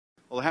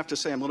Well, I have to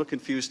say I'm a little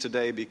confused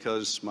today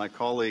because my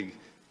colleague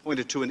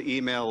pointed to an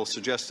email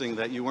suggesting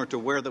that you weren't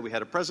aware that we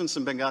had a presence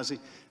in Benghazi.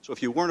 So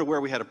if you weren't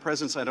aware we had a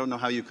presence, I don't know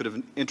how you could have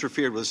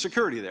interfered with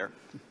security there.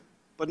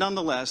 But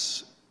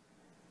nonetheless,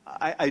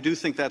 I do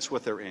think that's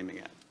what they're aiming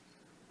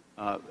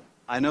at.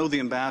 I know the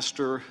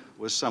ambassador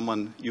was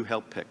someone you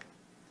helped pick.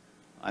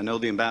 I know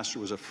the ambassador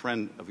was a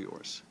friend of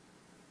yours.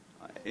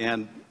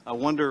 And I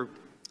wonder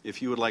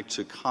if you would like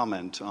to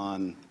comment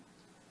on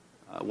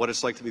what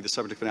it's like to be the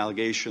subject of an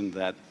allegation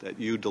that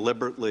you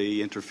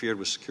deliberately interfered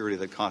with security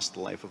that cost the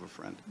life of a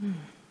friend. Well,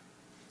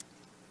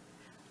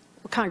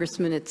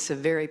 Congressman, it's a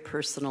very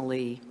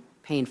personally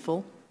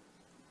painful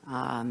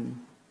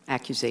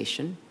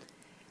accusation.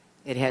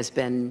 It has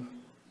been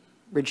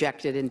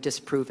rejected and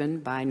disproven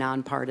by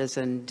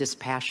nonpartisan,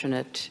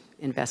 dispassionate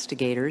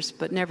investigators,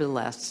 but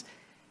nevertheless,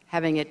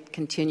 having it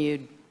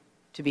continued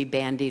to be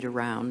bandied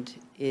around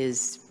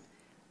is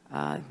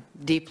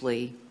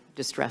deeply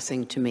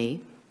distressing to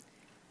me.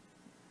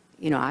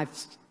 You know, I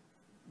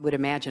would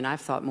imagine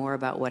I've thought more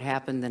about what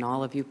happened than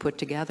all of you put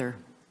together.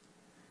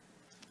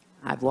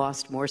 I've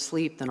lost more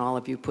sleep than all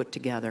of you put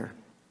together.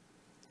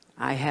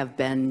 I have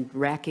been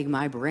racking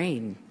my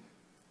brain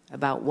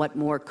about what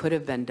more could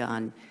have been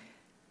done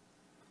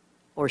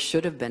or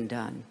should have been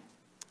done.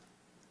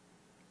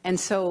 And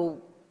so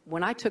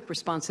when I took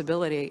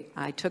responsibility,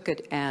 I took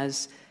it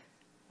as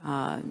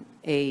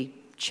a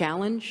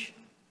challenge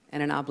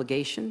and an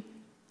obligation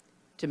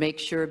to make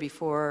sure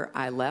before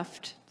I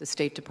left the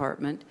State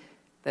Department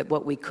that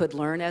what we could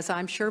learn, as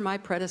I'm sure my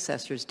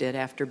predecessors did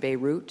after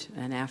Beirut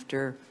and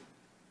after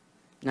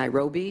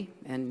Nairobi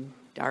and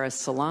Dar es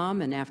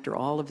Salaam and after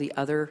all of the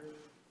other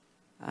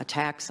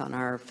attacks on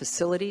our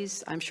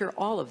facilities, I'm sure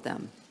all of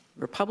them,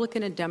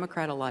 Republican and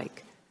Democrat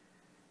alike,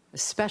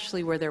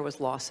 especially where there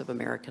was loss of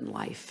American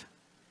life,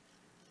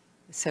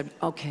 said,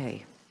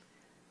 okay,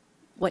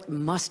 what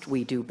must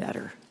we do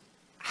better?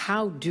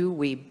 How do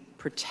we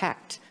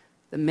protect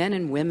the men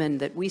and women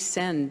that we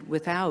send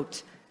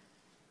without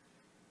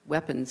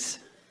weapons,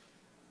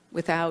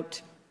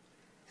 without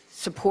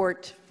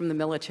support from the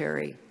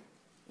military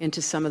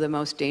into some of the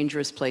most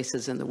dangerous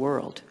places in the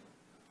world?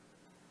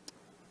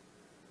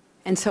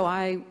 And so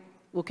I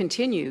will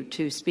continue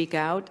to speak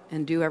out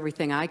and do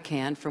everything I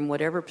can from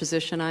whatever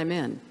position I'm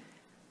in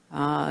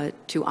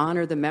to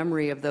honor the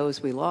memory of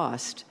those we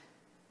lost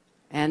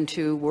and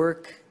to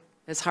work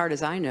as hard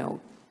as I know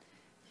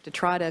to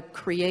try to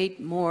create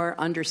more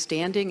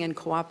understanding and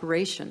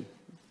cooperation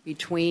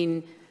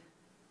between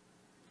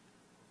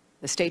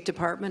the State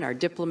Department, our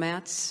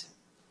diplomats,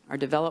 our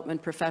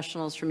development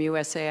professionals from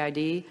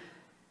USAID,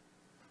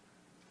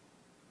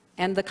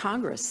 and the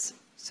Congress,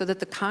 so that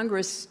the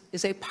Congress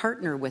is a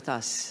partner with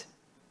us,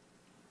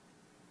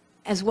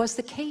 as was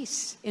the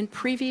case in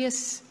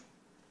previous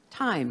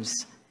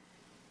times.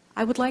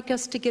 I would like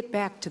us to get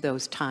back to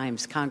those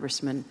times,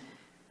 Congressman,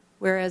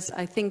 whereas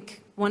I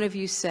think one of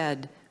you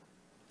said,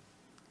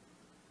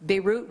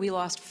 Beirut, we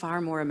lost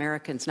far more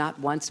Americans, not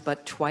once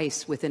but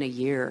twice within a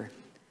year.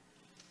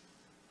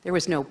 There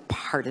was no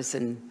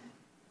partisan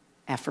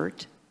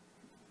effort.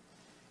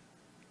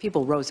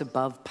 People rose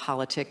above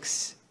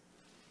politics.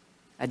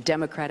 A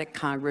Democratic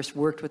Congress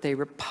worked with a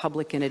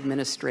Republican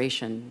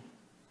administration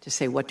to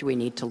say, what do we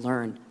need to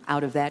learn?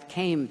 Out of that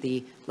came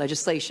the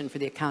legislation for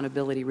the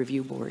Accountability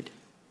Review Board.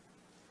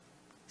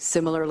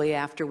 Similarly,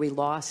 after we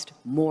lost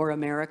more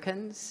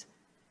Americans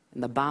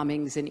in the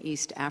bombings in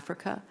East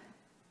Africa,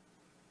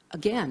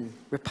 again,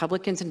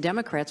 Republicans and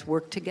Democrats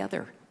worked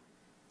together.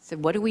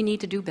 Said, what do we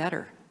need to do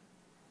better?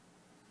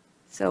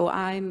 So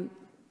I'm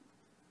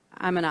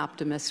an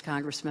optimist,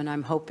 Congressman.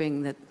 I'm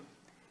hoping that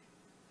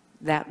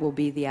that will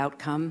be the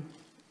outcome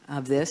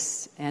of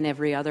this and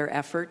every other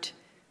effort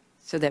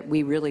so that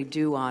we really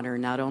do honor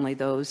not only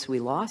those we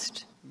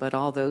lost, but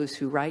all those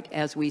who, right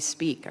as we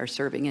speak, are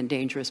serving in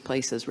dangerous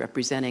places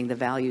representing the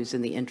values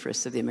and the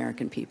interests of the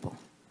American people.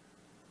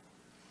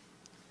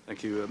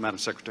 Thank you, Madam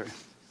Secretary.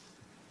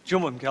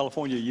 Gentleman from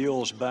California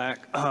yields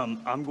back.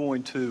 I'm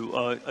going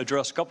to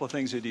address a couple of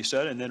things that he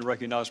said and then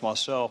recognize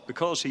myself.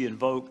 Because he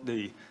invoked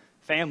the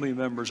family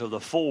members of the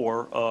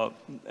four,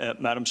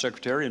 Madam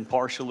Secretary, and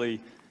partially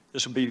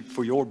this will be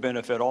for your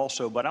benefit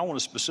also, but I want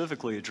to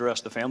specifically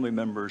address the family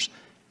members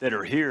that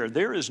are here.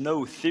 There is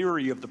no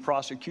theory of the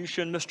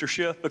prosecution, Mr.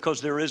 Schiff, because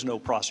there is no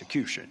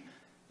prosecution.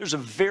 There's a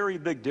very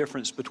big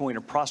difference between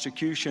a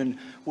prosecution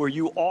where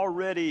you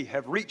already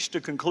have reached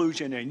a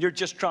conclusion and you're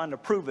just trying to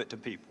prove it to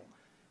people.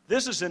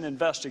 This is an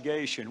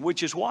investigation,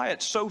 which is why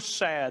it's so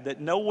sad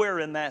that nowhere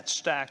in that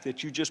stack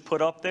that you just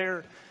put up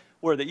there,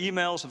 where the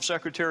emails of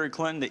Secretary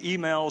Clinton, the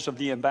emails of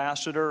the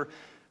ambassador,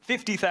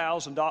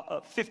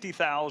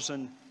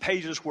 50,000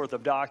 pages worth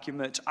of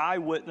documents,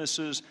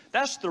 eyewitnesses,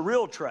 that's the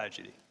real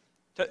tragedy.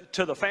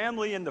 To the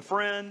family and the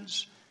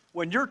friends,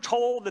 when you're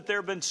told that there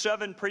have been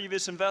 7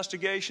 previous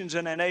investigations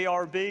in an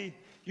ARB,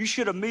 you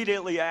should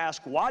immediately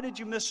ask, why did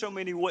you miss so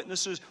many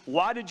witnesses?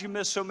 Why did you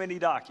miss so many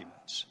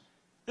documents?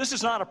 This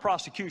is not a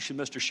prosecution,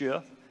 Mr.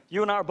 Schiff.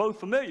 You and I are both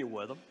familiar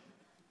with them.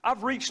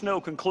 I've reached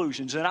no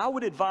conclusions, and I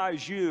would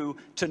advise you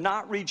to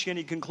not reach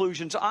any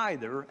conclusions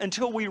either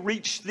until we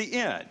reach the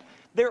end.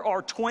 There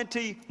are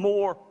 20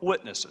 more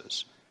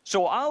witnesses.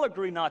 So I'll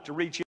agree not to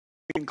reach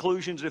any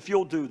conclusions if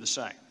you'll do the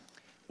same.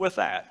 With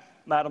that,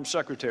 Madam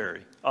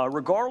Secretary,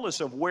 regardless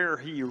of where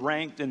he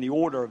ranked in the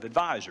order of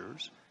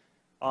advisors,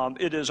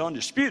 it is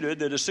undisputed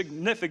that a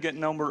significant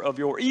number of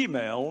your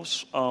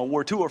emails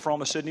were to or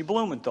from a Sidney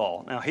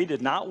Blumenthal. Now, he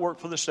did not work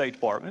for the State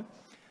Department.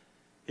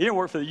 He didn't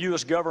work for the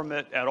U.S.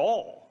 government at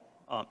all.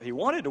 He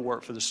wanted to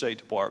work for the State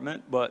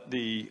Department, but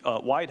the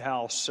White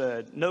House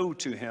said no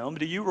to him.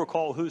 Do you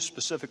recall who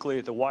specifically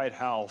at the White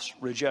House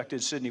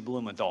rejected Sidney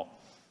Blumenthal?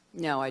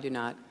 No, I do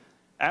not.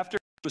 After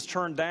he was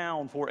turned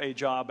down for a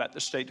job at the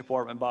State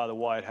Department by the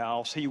White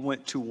House, he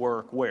went to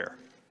work where?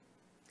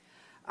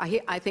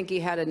 I think he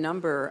had a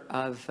number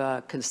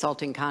of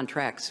consulting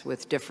contracts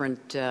with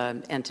different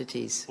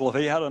entities. Well, if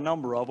he had a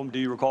number of them, do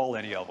you recall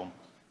any of them?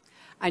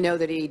 I know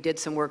that he did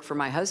some work for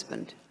my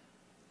husband.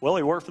 Well,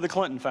 he worked for the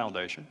Clinton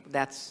Foundation.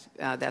 That's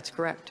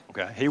correct.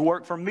 Okay. He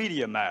worked for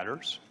Media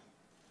Matters.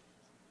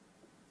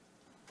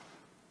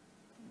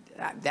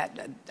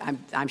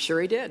 I'm sure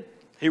he did.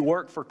 He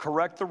worked for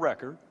Correct the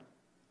Record.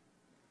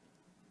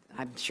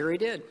 I'm sure he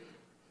did.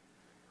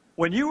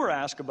 When you were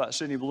asked about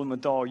Sidney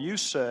Blumenthal, you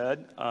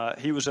said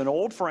he was an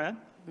old friend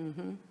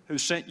who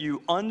sent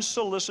you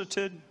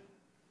unsolicited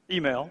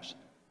emails,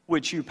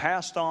 which you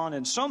passed on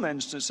in some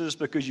instances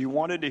because you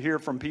wanted to hear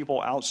from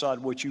people outside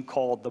what you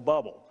called the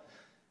bubble.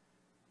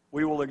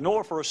 We will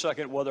ignore for a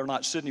second whether or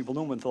not Sidney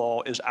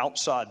Blumenthal is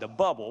outside the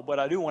bubble, but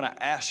I do want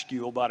to ask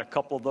you about a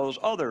couple of those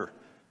other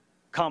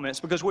comments,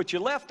 because what you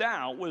left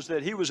out was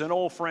that he was an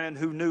old friend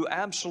who knew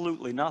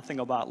absolutely nothing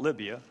about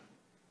Libya,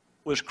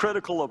 was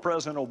critical of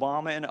President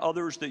Obama and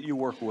others that you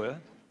work with,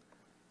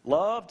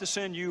 loved to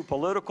send you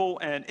political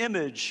and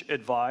image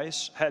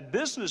advice, had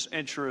business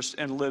interests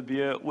in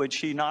Libya, which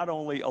he not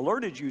only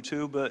alerted you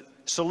to, but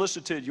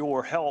solicited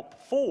your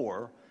help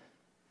for,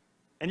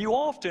 and you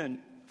often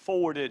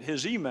forwarded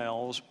his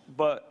emails,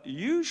 but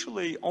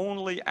usually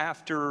only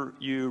after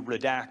you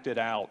redacted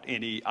out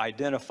any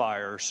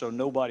identifiers so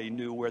nobody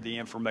knew where the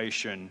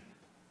information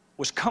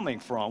was coming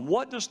from.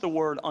 What does the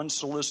word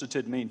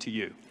unsolicited mean to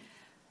you?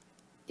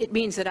 It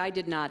means that I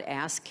did not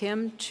ask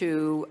him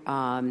to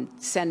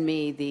send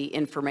me the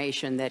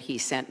information that he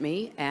sent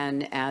me,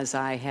 and as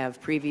I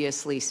have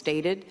previously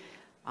stated,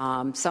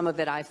 some of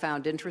it I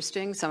found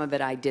interesting, some of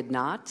it I did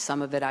not,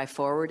 some of it I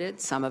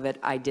forwarded, some of it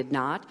I did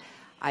not.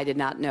 I did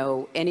not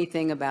know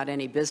anything about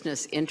any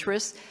business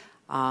interests.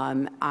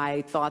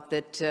 I thought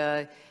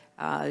that,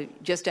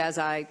 just as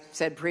I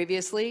said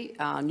previously,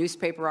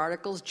 newspaper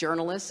articles,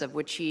 journalists, of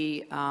which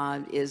he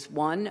is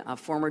one, a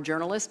former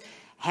journalist,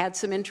 had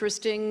some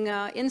interesting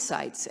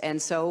insights. And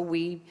so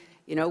we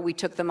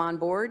took them on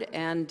board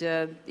and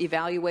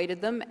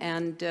evaluated them,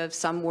 and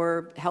some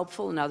were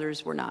helpful and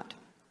others were not.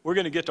 We're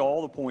going to get to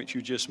all the points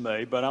you just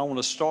made, but I want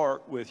to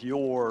start with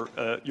your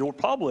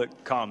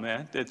public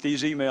comment that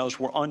these emails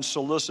were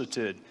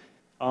unsolicited.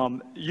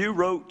 You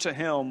wrote to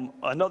him,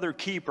 "Another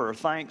keeper,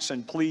 thanks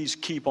and please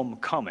keep them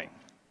coming.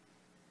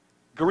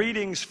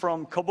 Greetings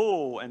from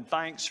Kabul and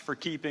thanks for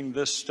keeping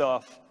this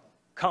stuff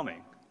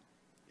coming.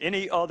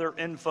 Any other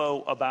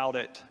info about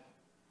it?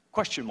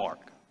 Question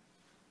mark.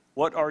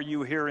 What are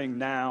you hearing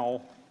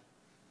now?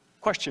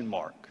 Question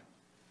mark.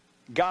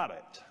 Got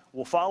it.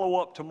 We'll follow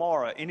up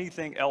tomorrow.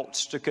 Anything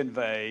else to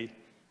convey?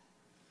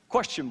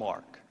 Question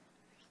mark."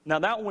 Now,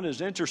 that one is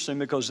interesting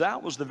because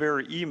that was the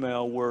very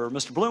email where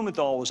Mr.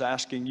 Blumenthal was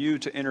asking you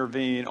to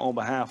intervene on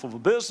behalf of a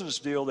business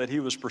deal that he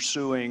was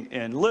pursuing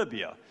in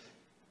Libya.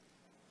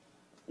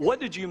 What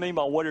did you mean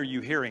by what are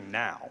you hearing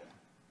now?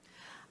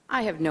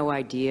 I have no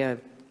idea,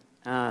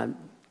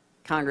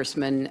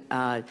 Congressman.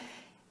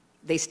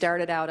 They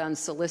started out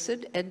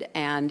unsolicited,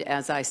 and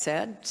as I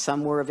said,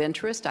 some were of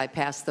interest. I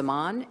passed them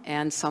on,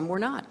 and some were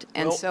not.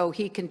 And so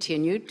he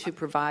continued to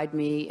provide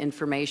me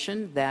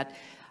information that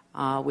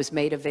was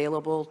made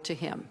available to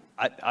him.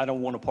 I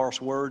don't want to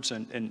parse words,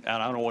 and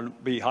I don't want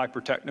to be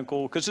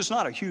hyper-technical, because it's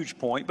not a huge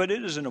point, but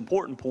it is an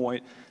important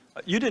point.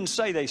 You didn't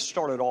say they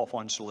started off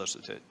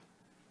unsolicited.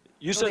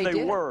 You said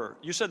they were.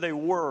 You said they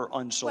were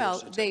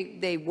unsolicited. Well,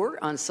 they were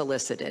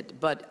unsolicited,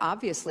 but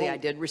obviously I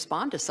did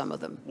respond to some of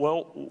them.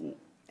 Well,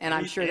 and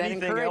I'm sure that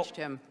encouraged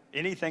him.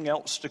 Anything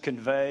else to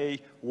convey?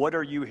 What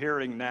are you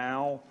hearing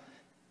now?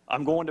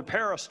 I'm going to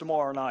Paris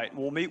tomorrow night.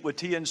 We'll meet with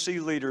TNC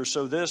leaders,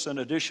 so this and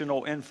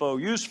additional info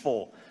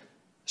useful.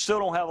 Still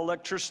don't have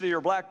electricity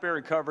or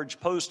BlackBerry coverage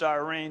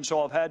post-Irene,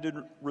 so I've had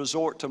to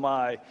resort to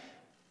my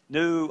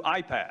new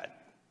iPad.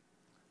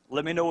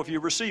 Let me know if you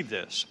received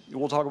this.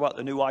 We'll talk about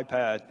the new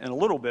iPad in a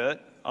little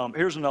bit.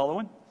 Here's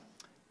another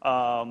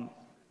one.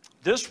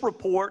 This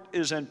report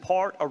is in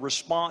part a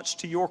response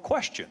to your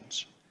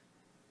questions.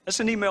 That's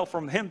an email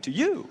from him to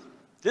you.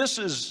 This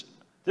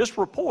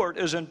report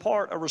is in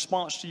part a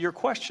response to your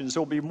questions.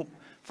 There'll be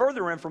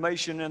further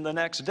information in the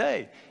next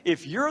day.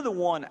 If you're the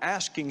one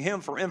asking him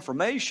for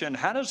information,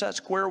 how does that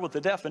square with the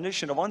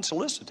definition of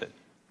unsolicited?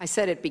 I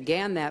said it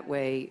began that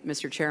way,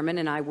 Mr. Chairman,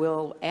 and I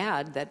will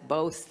add that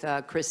both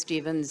Chris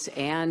Stevens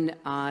and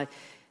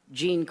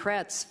Gene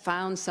Kretz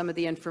found some of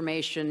the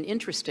information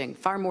interesting,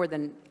 far more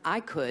than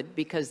I could,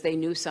 because they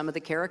knew some of the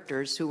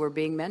characters who were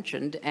being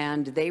mentioned,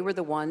 and they were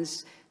the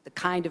ones, the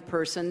kind of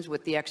persons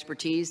with the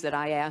expertise that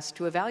I asked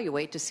to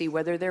evaluate to see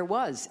whether there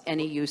was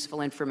any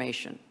useful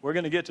information. We're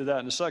going to get to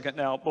that in a second.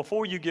 Now,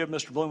 before you give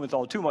Mr.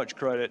 Blumenthal too much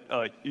credit,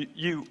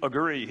 you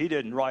agree he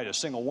didn't write a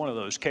single one of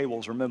those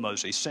cables or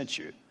memos he sent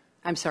you.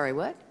 I'm sorry,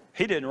 what?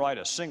 He didn't write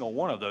a single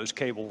one of those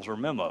cables or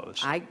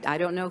memos. I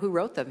don't know who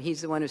wrote them. He's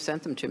the one who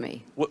sent them to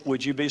me.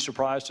 Would you be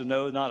surprised to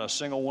know not a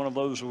single one of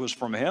those was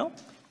from him?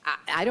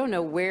 I don't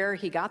know where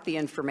he got the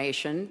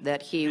information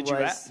that he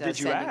was sending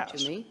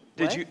to me.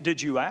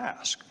 Did you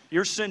ask?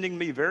 You're sending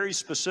me very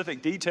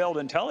specific, detailed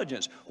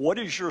intelligence. What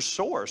is your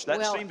source?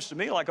 That seems to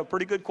me like a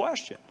pretty good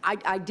question.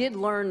 I did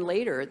learn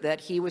later that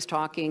he was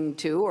talking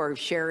to or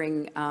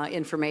sharing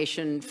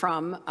information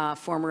from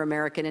former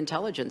American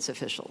intelligence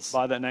officials.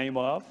 By the name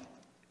of?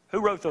 Who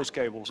wrote those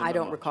cables? I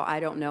don't recall. I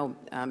don't know,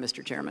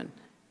 Mr. Chairman.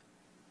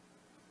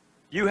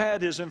 You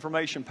had his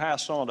information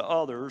passed on to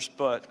others,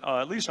 but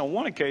at least on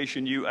one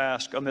occasion you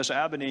asked Ms.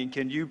 Abedine,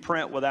 can you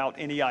print without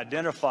any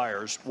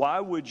identifiers? Why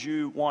would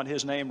you want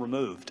his name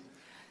removed?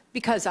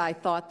 Because I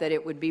thought that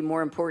it would be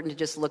more important to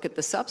just look at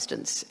the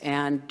substance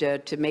and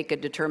to make a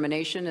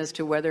determination as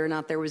to whether or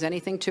not there was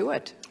anything to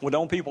it. Well,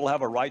 don't people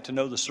have a right to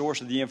know the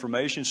source of the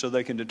information so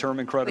they can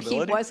determine credibility?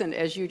 But he wasn't,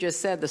 as you just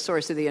said, the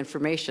source of the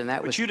information.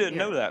 But you didn't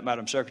know that,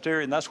 Madam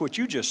Secretary, and that's what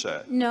you just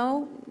said.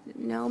 No,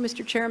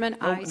 Mr. Chairman.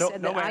 I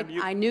said that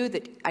I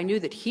knew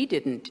that he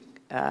didn't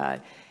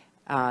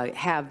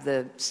have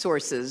the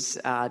sources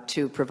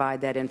to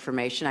provide that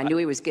information. I knew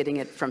he was getting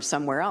it from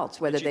somewhere else.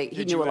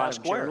 He knew a lot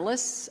of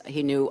journalists,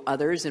 he knew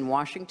others in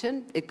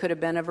Washington. It could have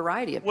been a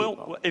variety of people.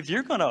 Well, if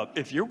you're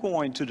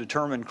going to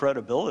determine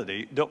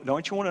credibility,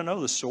 don't you want to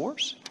know the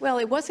source? Well,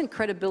 it wasn't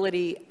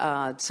credibility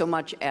so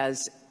much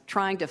as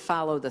trying to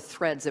follow the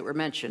threads that were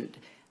mentioned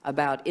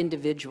about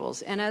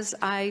individuals. And as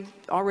I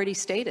already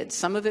stated,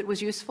 some of it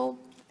was useful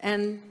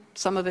and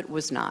some of it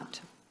was not.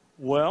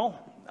 Well,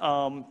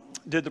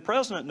 did the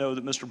president know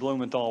that Mr.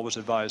 Blumenthal was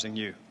advising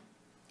you?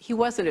 He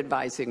wasn't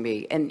advising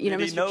me. And, Mr. Chairman,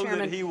 did he know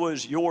that he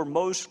was your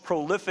most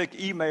prolific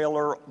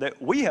emailer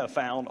that we have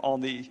found on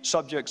the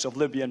subjects of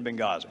Libya and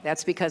Benghazi?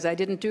 That's because I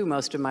didn't do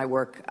most of my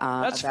work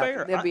That's about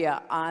fair.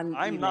 Libya on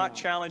I'm email. not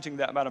challenging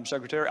that, Madam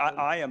Secretary.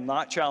 I am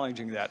not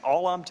challenging that.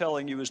 All I'm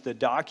telling you is the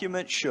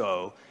documents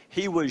show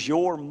he was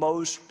your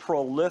most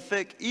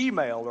prolific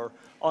emailer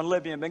on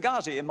Libya and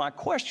Benghazi. And my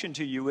question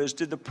to you is,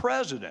 did the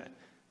president,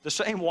 the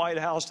same White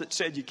House that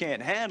said you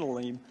can't handle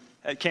him,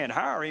 can't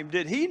hire him,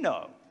 did he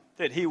know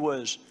that he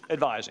was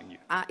advising you?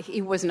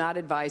 He was not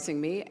advising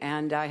me,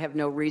 and I have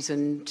no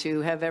reason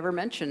to have ever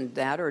mentioned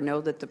that or know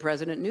that the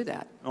president knew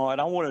that. All right,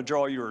 I want to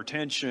draw your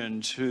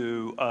attention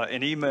to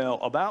an email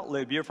about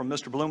Libya from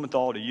Mr.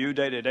 Blumenthal to you,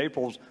 dated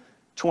April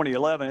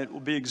 2011. It will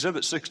be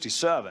Exhibit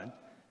 67.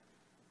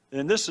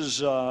 And this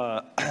is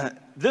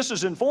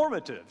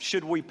informative.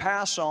 Should we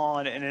pass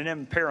on, and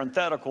in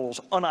parentheticals,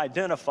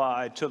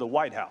 unidentified to the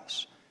White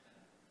House?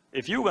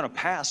 If you were going to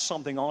pass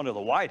something on to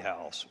the White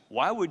House,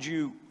 why would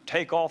you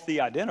take off the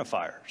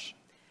identifiers?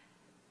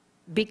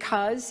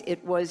 Because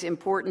it was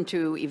important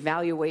to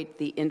evaluate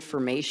the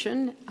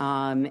information,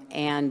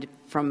 and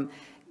from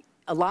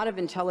a lot of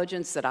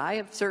intelligence that I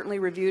have certainly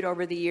reviewed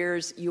over the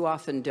years, you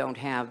often don't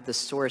have the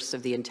source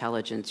of the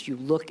intelligence. You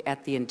look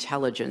at the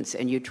intelligence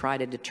and you try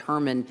to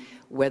determine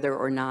whether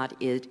or not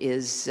it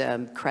is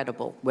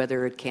credible,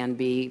 whether it can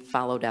be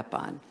followed up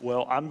on.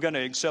 Well, I'm going to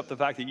accept the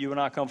fact that you and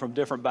I come from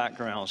different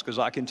backgrounds, because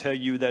I can tell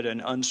you that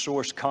an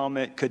unsourced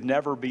comment could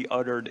never be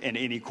uttered in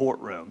any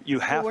courtroom. You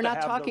have We're to not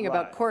have talking the right.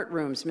 about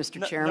courtrooms,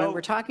 Mr. Chairman. No.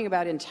 We're talking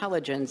about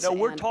intelligence. No,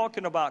 we're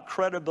talking about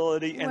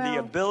credibility and the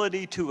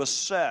ability to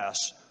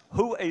assess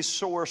who a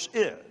source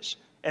is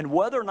and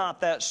whether or not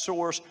that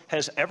source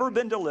has ever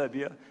been to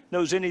Libya,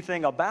 knows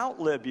anything about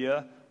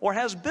Libya, or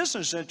has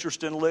business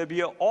interest in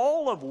Libya,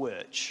 all of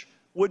which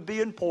would be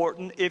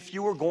important if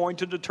you were going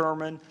to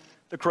determine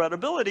the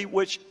credibility,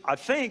 which I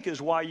think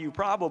is why you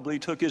probably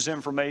took his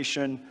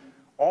information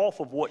off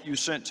of what you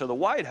sent to the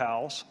White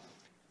House.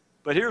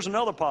 But here's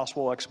another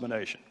possible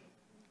explanation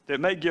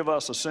that may give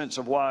us a sense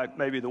of why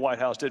maybe the White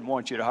House didn't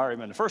want you to hire him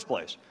in the first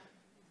place.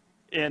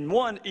 In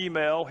one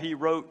email, he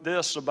wrote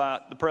this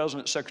about the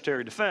President's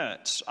Secretary of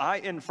Defense. I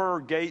infer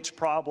Gates'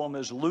 problem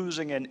is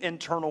losing an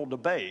internal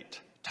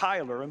debate.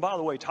 Tyler, and by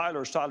the way,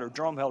 Tyler is Tyler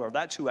Drumheller.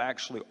 That's who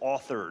actually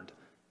authored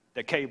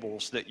the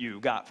cables that you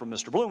got from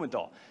Mr.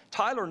 Blumenthal.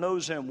 Tyler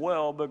knows him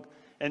well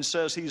and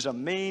says he's a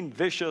mean,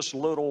 vicious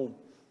little,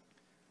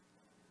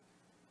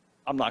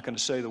 I'm not going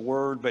to say the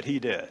word, but he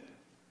did.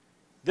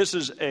 This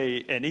is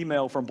an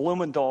email from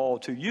Blumenthal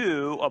to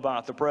you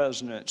about the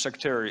President's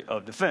Secretary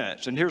of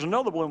Defense. And here's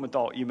another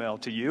Blumenthal email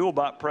to you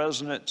about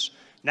President's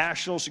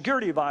National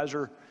Security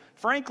Advisor.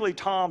 Frankly,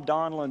 Tom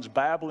Donilon's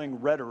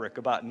babbling rhetoric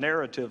about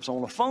narratives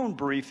on a phone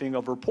briefing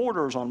of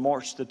reporters on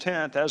March the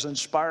 10th has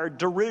inspired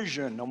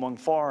derision among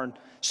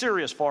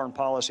serious foreign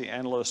policy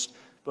analysts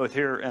both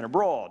here and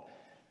abroad.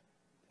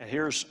 And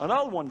here's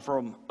another one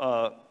from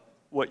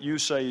what you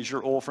say is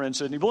your old friend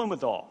Sidney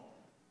Blumenthal.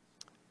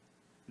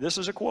 This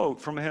is a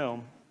quote from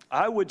him.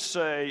 I would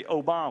say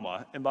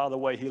Obama, and by the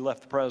way, he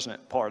left the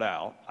president part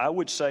out, I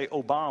would say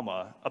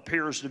Obama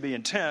appears to be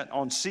intent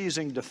on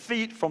seizing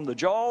defeat from the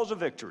jaws of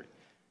victory.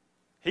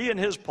 He and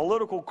his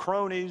political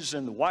cronies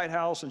in the White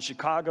House and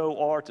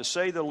Chicago are, to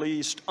say the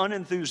least,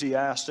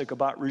 unenthusiastic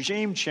about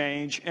regime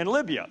change in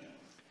Libya.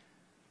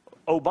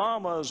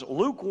 Obama's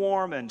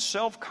lukewarm and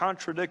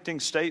self-contradicting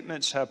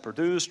statements have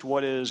produced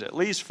what is, at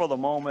least for the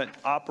moment,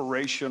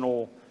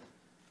 operational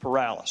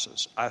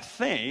paralysis. I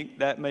think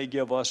that may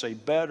give us a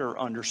better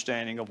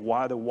understanding of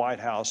why the White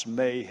House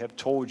may have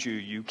told you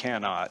you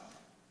cannot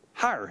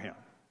hire him.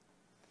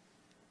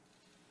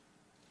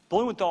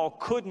 Blumenthal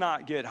could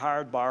not get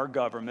hired by our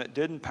government,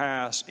 didn't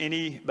pass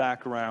any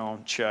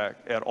background check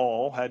at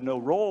all, had no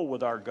role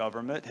with our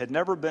government, had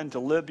never been to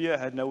Libya,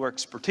 had no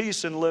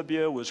expertise in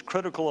Libya, was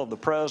critical of the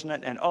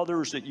president and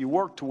others that you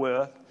worked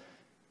with,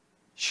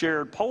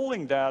 shared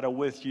polling data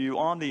with you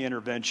on the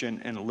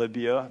intervention in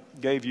Libya,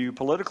 gave you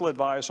political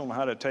advice on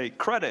how to take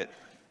credit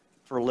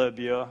for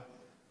Libya,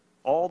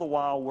 all the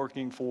while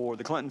working for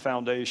the Clinton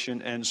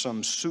Foundation and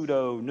some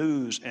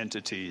pseudo-news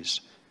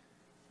entities.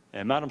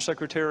 And Madam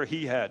Secretary,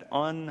 he had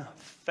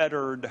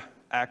unfettered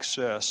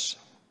access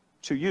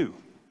to you.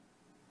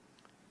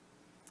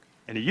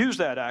 And he used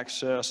that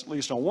access, at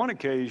least on one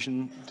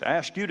occasion, to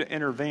ask you to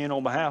intervene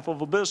on behalf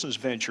of a business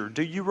venture.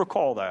 Do you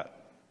recall that?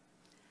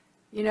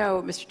 You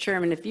know, Mr.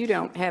 Chairman, if you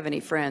don't have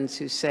any friends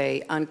who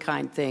say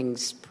unkind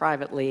things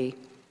privately,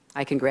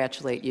 I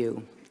congratulate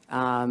you.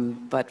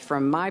 But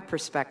from my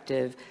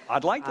perspective,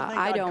 I'd like to think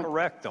I'd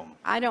correct them.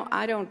 I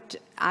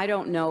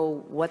don't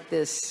know what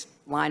this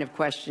line of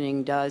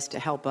questioning does to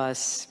help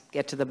us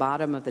get to the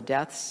bottom of the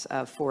deaths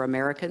for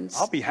Americans.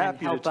 I'll be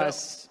happy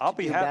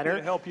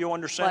to help you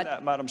understand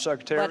that, Madam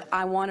Secretary. But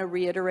I want to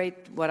reiterate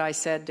what I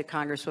said to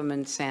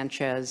Congresswoman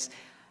Sanchez.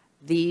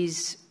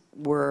 These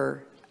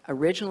were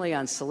originally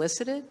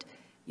unsolicited.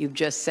 You've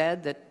just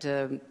said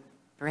that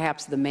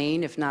perhaps the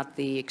main, if not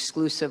the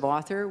exclusive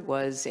author,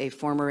 was a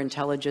former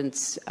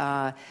intelligence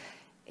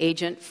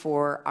agent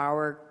for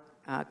our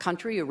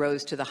country who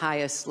rose to the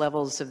highest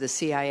levels of the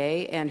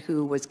CIA and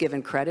who was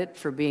given credit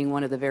for being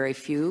one of the very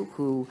few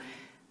who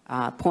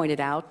pointed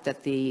out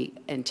that the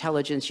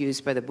intelligence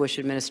used by the Bush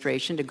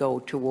administration to go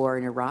to war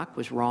in Iraq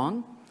was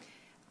wrong.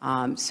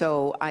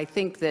 So I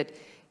think that,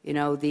 you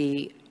know,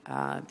 the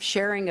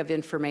sharing of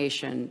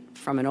information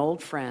from an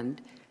old friend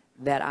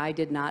that I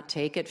did not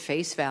take at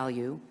face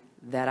value,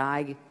 that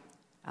I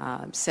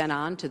sent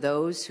on to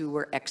those who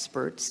were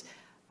experts,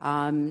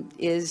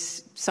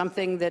 is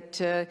something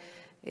that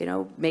you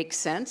know, makes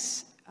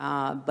sense,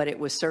 but it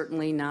was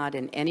certainly not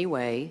in any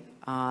way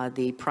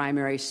the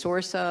primary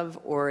source of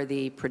or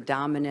the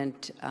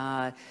predominant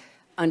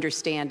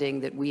understanding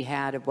that we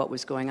had of what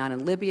was going on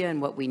in Libya and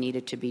what we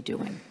needed to be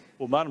doing.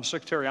 Well, Madam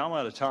Secretary, I'm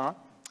out of time,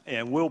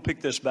 and we'll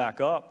pick this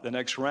back up the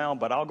next round,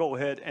 but I'll go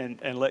ahead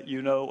and let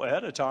you know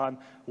ahead of time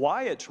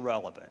why it's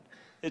relevant.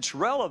 It's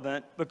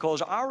relevant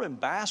because our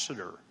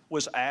ambassador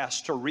was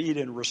asked to read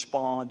and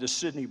respond to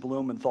Sidney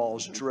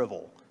Blumenthal's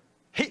drivel.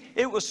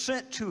 It was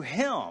sent to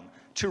him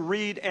to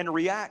read and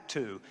react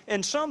to,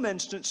 in some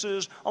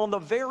instances on the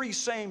very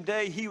same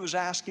day he was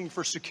asking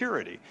for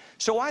security.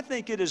 So I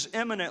think it is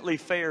eminently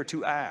fair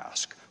to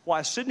ask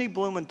why Sidney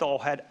Blumenthal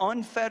had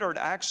unfettered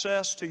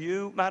access to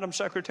you, Madam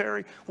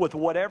Secretary, with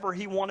whatever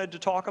he wanted to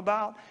talk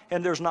about,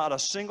 and there's not a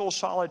single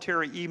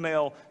solitary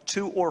email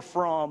to or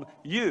from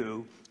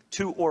you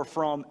to or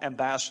from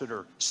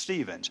Ambassador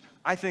Stevens.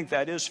 I think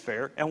that is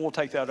fair, and we'll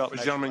take that up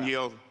next Gentleman round.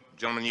 yield.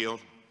 Gentleman yield.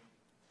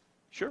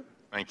 Sure.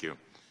 Thank you.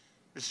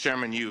 Mr.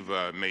 Chairman, you've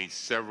made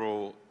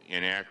several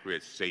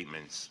inaccurate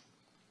statements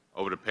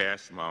over the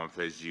past month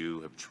as you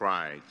have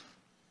tried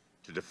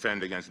to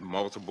defend against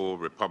multiple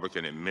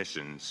Republican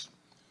admissions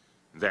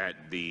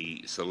that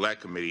the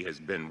Select Committee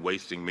has been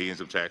wasting millions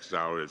of tax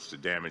dollars to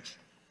damage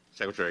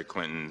Secretary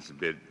Clinton's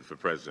bid for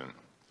president.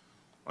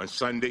 On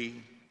Sunday,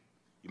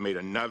 you made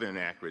another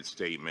inaccurate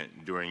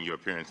statement during your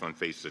appearance on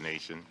Face the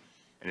Nation,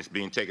 and it's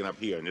being taken up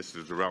here, and this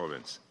is the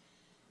relevance.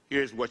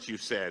 Here's what you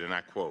said, and I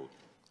quote,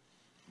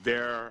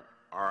 "There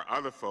are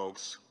other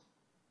folks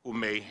who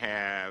may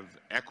have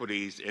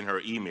equities in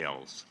her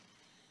emails,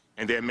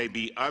 and there may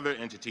be other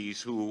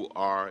entities who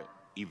are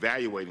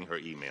evaluating her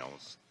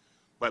emails.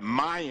 But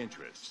my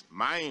interest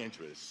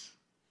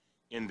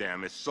in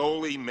them is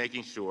solely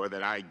making sure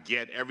that I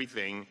get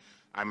everything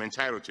I'm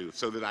entitled to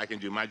so that I can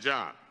do my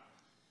job.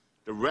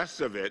 The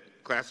rest of it,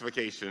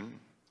 classification,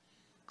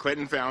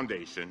 Clinton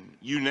Foundation,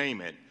 you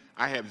name it,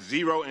 I have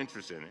zero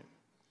interest in it,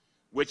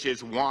 which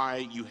is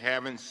why you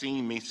haven't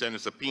seen me send a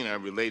subpoena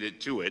related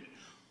to it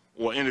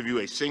or interview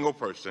a single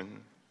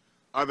person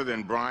other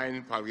than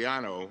Brian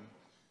Pagliano,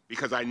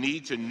 because I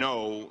need to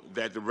know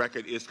that the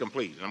record is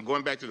complete." And I'm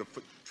going back to the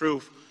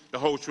truth, the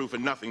whole truth,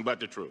 and nothing but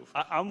the truth.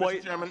 I'm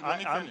waiting. Chairman, let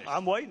me finish.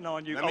 I'm waiting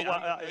on you.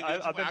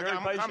 I've been very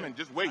patient. coming.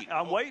 Just wait.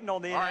 I'm waiting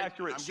on the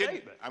inaccurate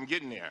statement. I'm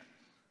getting there.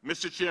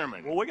 Mr.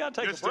 Chairman. Well, we got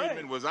to take your a break.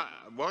 statement was,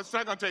 well, it's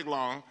not going to take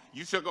long.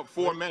 You took up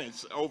 4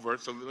 minutes over,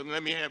 so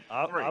let me have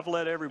 3. I've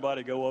let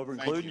everybody go over,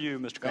 including you,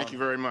 Mr. Congressman. Thank you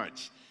very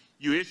much.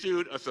 You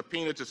issued a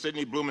subpoena to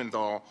Sidney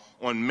Blumenthal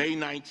on May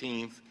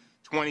 19th,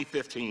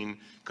 2015,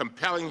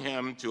 compelling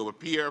him to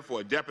appear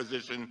for a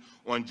deposition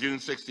on June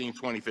 16,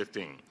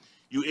 2015.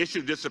 You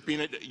issued this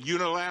subpoena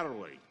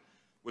unilaterally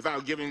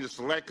without giving the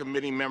select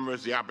committee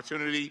members the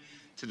opportunity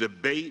to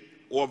debate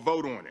or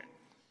vote on it.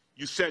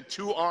 You sent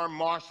 2 armed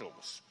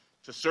marshals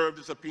to serve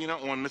the subpoena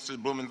on Mr.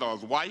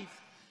 Blumenthal's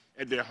wife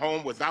at their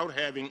home without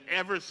having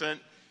ever sent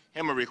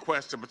him a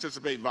request to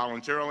participate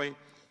voluntarily,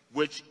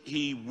 which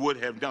he would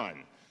have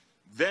done.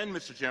 Then,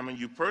 Mr. Chairman,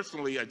 you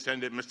personally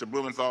attended Mr.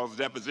 Blumenthal's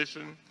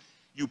deposition.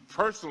 You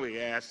personally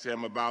asked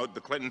him about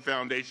the Clinton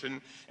Foundation,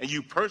 and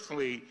you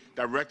personally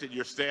directed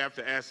your staff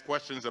to ask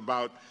questions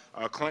about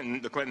the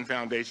Clinton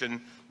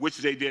Foundation, which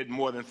they did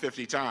more than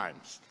 50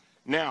 times.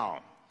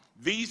 Now,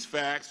 these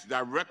facts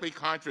directly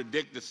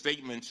contradict the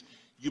statements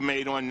you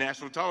made on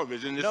national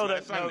television this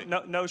last Sunday.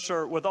 No,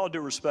 sir. With all due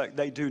respect,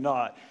 they do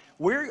not.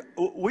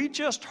 We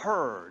just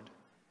heard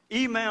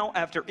email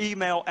after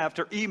email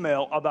after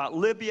email about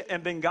Libya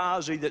and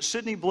Benghazi that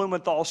Sidney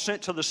Blumenthal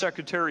sent to the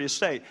Secretary of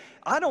State.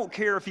 I don't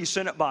care if he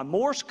sent it by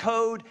Morse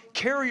code,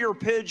 carrier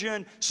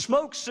pigeon,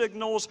 smoke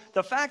signals.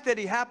 The fact that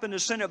he happened to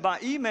send it by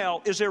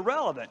email is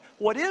irrelevant.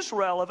 What is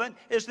relevant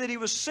is that he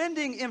was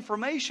sending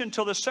information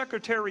to the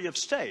Secretary of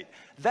State.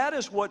 That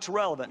is what's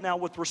relevant. Now,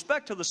 with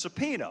respect to the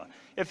subpoena,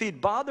 if he'd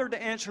bothered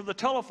to answer the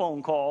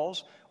telephone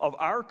calls of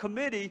our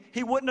committee,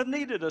 he wouldn't have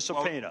needed a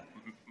subpoena.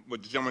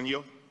 Would the gentleman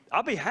yield?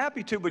 I'll be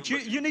happy to, but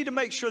you need to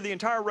make sure the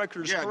entire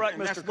record is correct,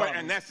 Mr. Congressman.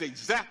 And that's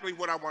exactly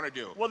what I want to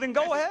do. Well, then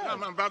go ahead.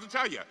 I'm about to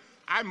tell you.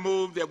 I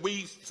move that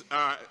we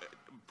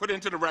put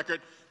into the record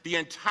the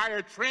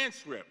entire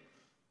transcript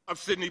of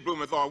Sidney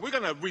Blumenthal. We're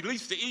going to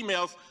release the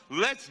emails.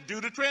 Let's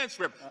do the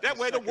transcript. That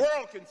way the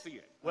world can see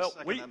it. Well,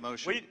 we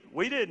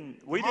didn't.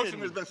 The motion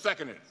has been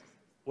seconded.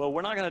 Well,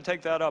 we're not going to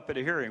take that up at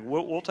a hearing.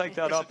 We'll take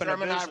that up in a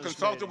business meeting. I've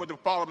consulted with the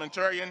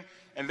parliamentarian,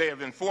 and they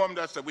have informed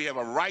us that we have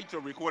a right to a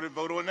recorded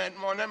vote on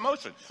that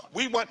motion.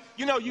 We want,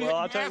 you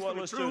ask for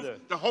the truth,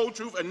 the whole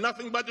truth, and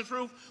nothing but the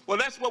truth. Well,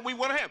 that's what we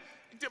want to have.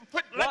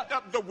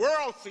 Let the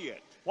world see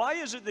it. Why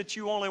is it that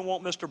you only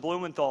want Mr.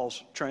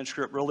 Blumenthal's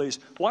transcript released?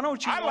 Why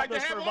don't you want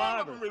the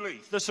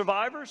survivors? The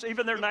survivors,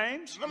 even their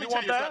names? Let me you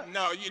want tell you that? something.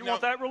 No, you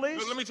want that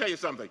released? Let me tell you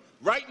something.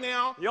 Right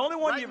now, the only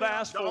one you've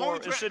asked for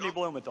is Sidney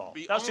Blumenthal.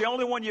 That's the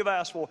only one you've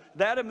asked for.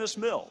 That and Ms.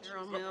 Mills.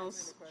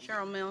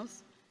 Cheryl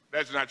Mills.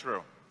 That's not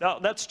true. No,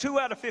 that's 2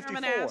 out of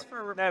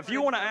 54. Now, if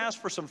you want to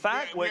ask for some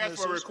fact witnesses, we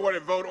asked for a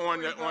recorded vote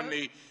on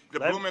the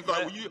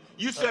Blumenthal.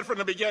 You said from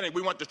the beginning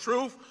we want the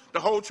truth, the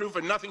whole truth,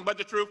 and nothing but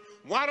the truth.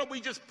 Why don't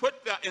we just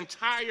put the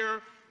entire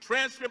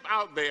transcript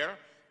out there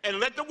and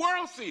let the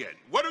world see it?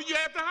 What do you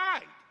have to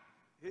hide?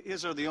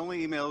 His are the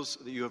only emails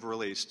that you have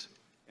released.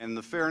 And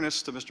the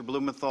fairness to Mr.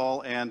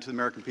 Blumenthal and to the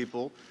American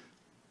people,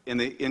 in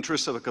the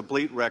interest of a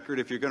complete record,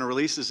 if you're going to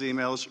release his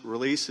emails,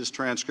 release his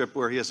transcript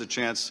where he has a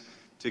chance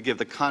to give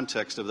the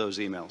context of those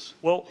emails.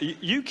 Well,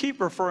 you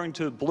keep referring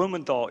to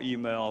Blumenthal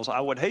emails.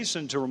 I would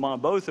hasten to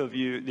remind both of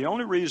you, the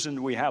only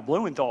reason we have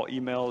Blumenthal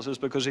emails is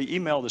because he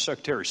emailed the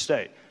Secretary of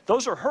State.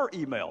 Those are her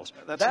emails.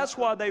 That's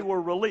why they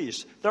were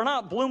released. They're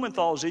not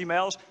Blumenthal's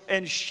emails,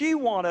 and she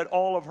wanted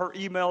all of her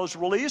emails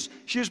released.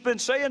 She's been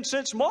saying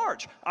since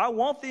March, I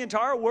want the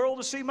entire world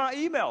to see my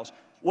emails.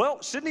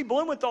 Well, Sidney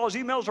Blumenthal's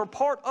emails are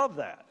part of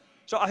that.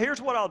 So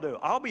here's what I'll do.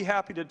 I'll be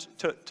happy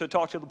to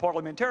talk to the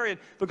parliamentarian,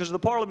 because the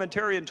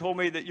parliamentarian told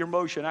me that your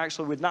motion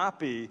actually would not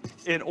be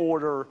in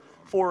order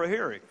for a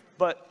hearing.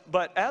 But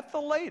at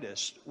the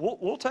latest,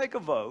 we'll take a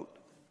vote.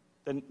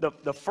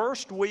 The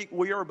first week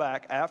we are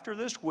back, after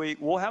this week,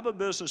 we'll have a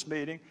business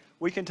meeting.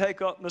 We can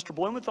take up Mr.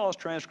 Blumenthal's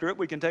transcript.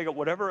 We can take up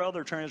whatever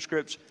other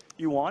transcripts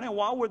you want. And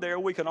while we're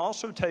there, we can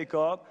also take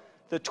up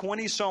the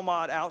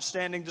 20-some-odd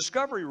outstanding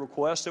discovery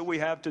requests that we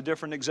have to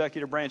different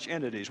executive branch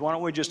entities. Why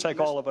don't we just take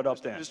all of it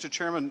up then? Mr.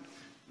 Chairman,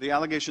 the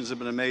allegations that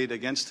have been made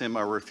against him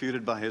are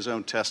refuted by his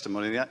own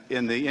testimony.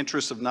 In the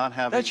interest of not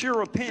having... That's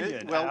your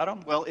opinion,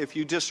 Adam. Well, if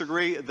you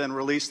disagree, then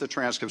release the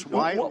transcripts.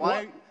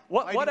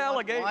 What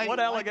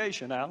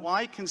allegation, Adam?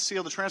 Why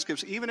conceal the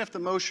transcripts, even if the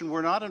motion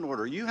were not in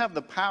order? You have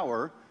the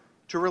power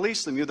to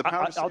release them. You have the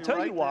power to say I'll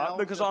tell you why, now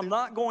because I'm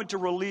not going to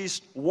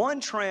release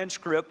one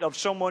transcript of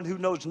someone who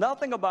knows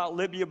nothing about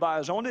Libya by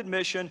his own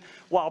admission,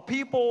 while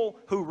people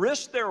who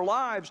risk their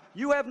lives,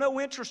 you have no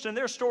interest in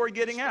their story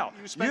getting out.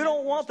 You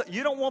don't want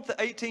the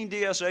 18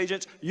 DS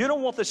agents. You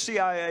don't want the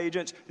CIA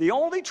agents. The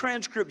only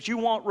transcripts you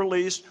want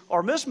released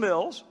are Ms.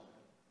 Mills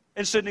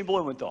and Sidney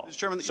Blumenthal. Mr.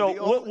 Chairman, so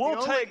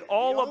we'll take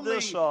all of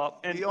this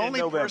up in November.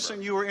 The only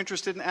person you were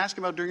interested in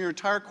asking about during your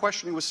entire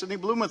questioning was Sidney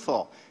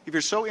Blumenthal. If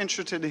you're so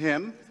interested in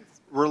him,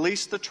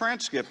 release the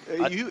transcript.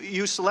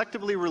 You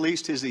selectively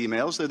released his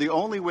emails. They're the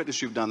only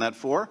witness you've done that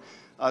for.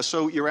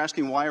 So you're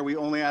asking why are we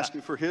only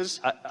asking for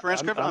his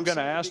transcript? I'm going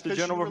to saying ask the because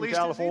you gentleman from released his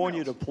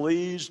California to emails.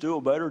 please do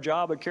a better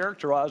job of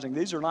characterizing.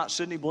 These are not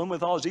Sidney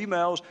Blumenthal's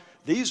emails.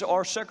 These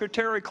are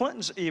Secretary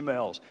Clinton's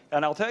emails.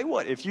 And I'll tell you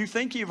what, if you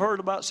think you've heard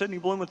about Sidney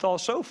Blumenthal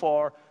so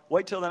far,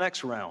 wait till the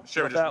next round.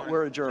 Sure, With that,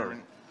 we're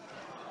adjourned.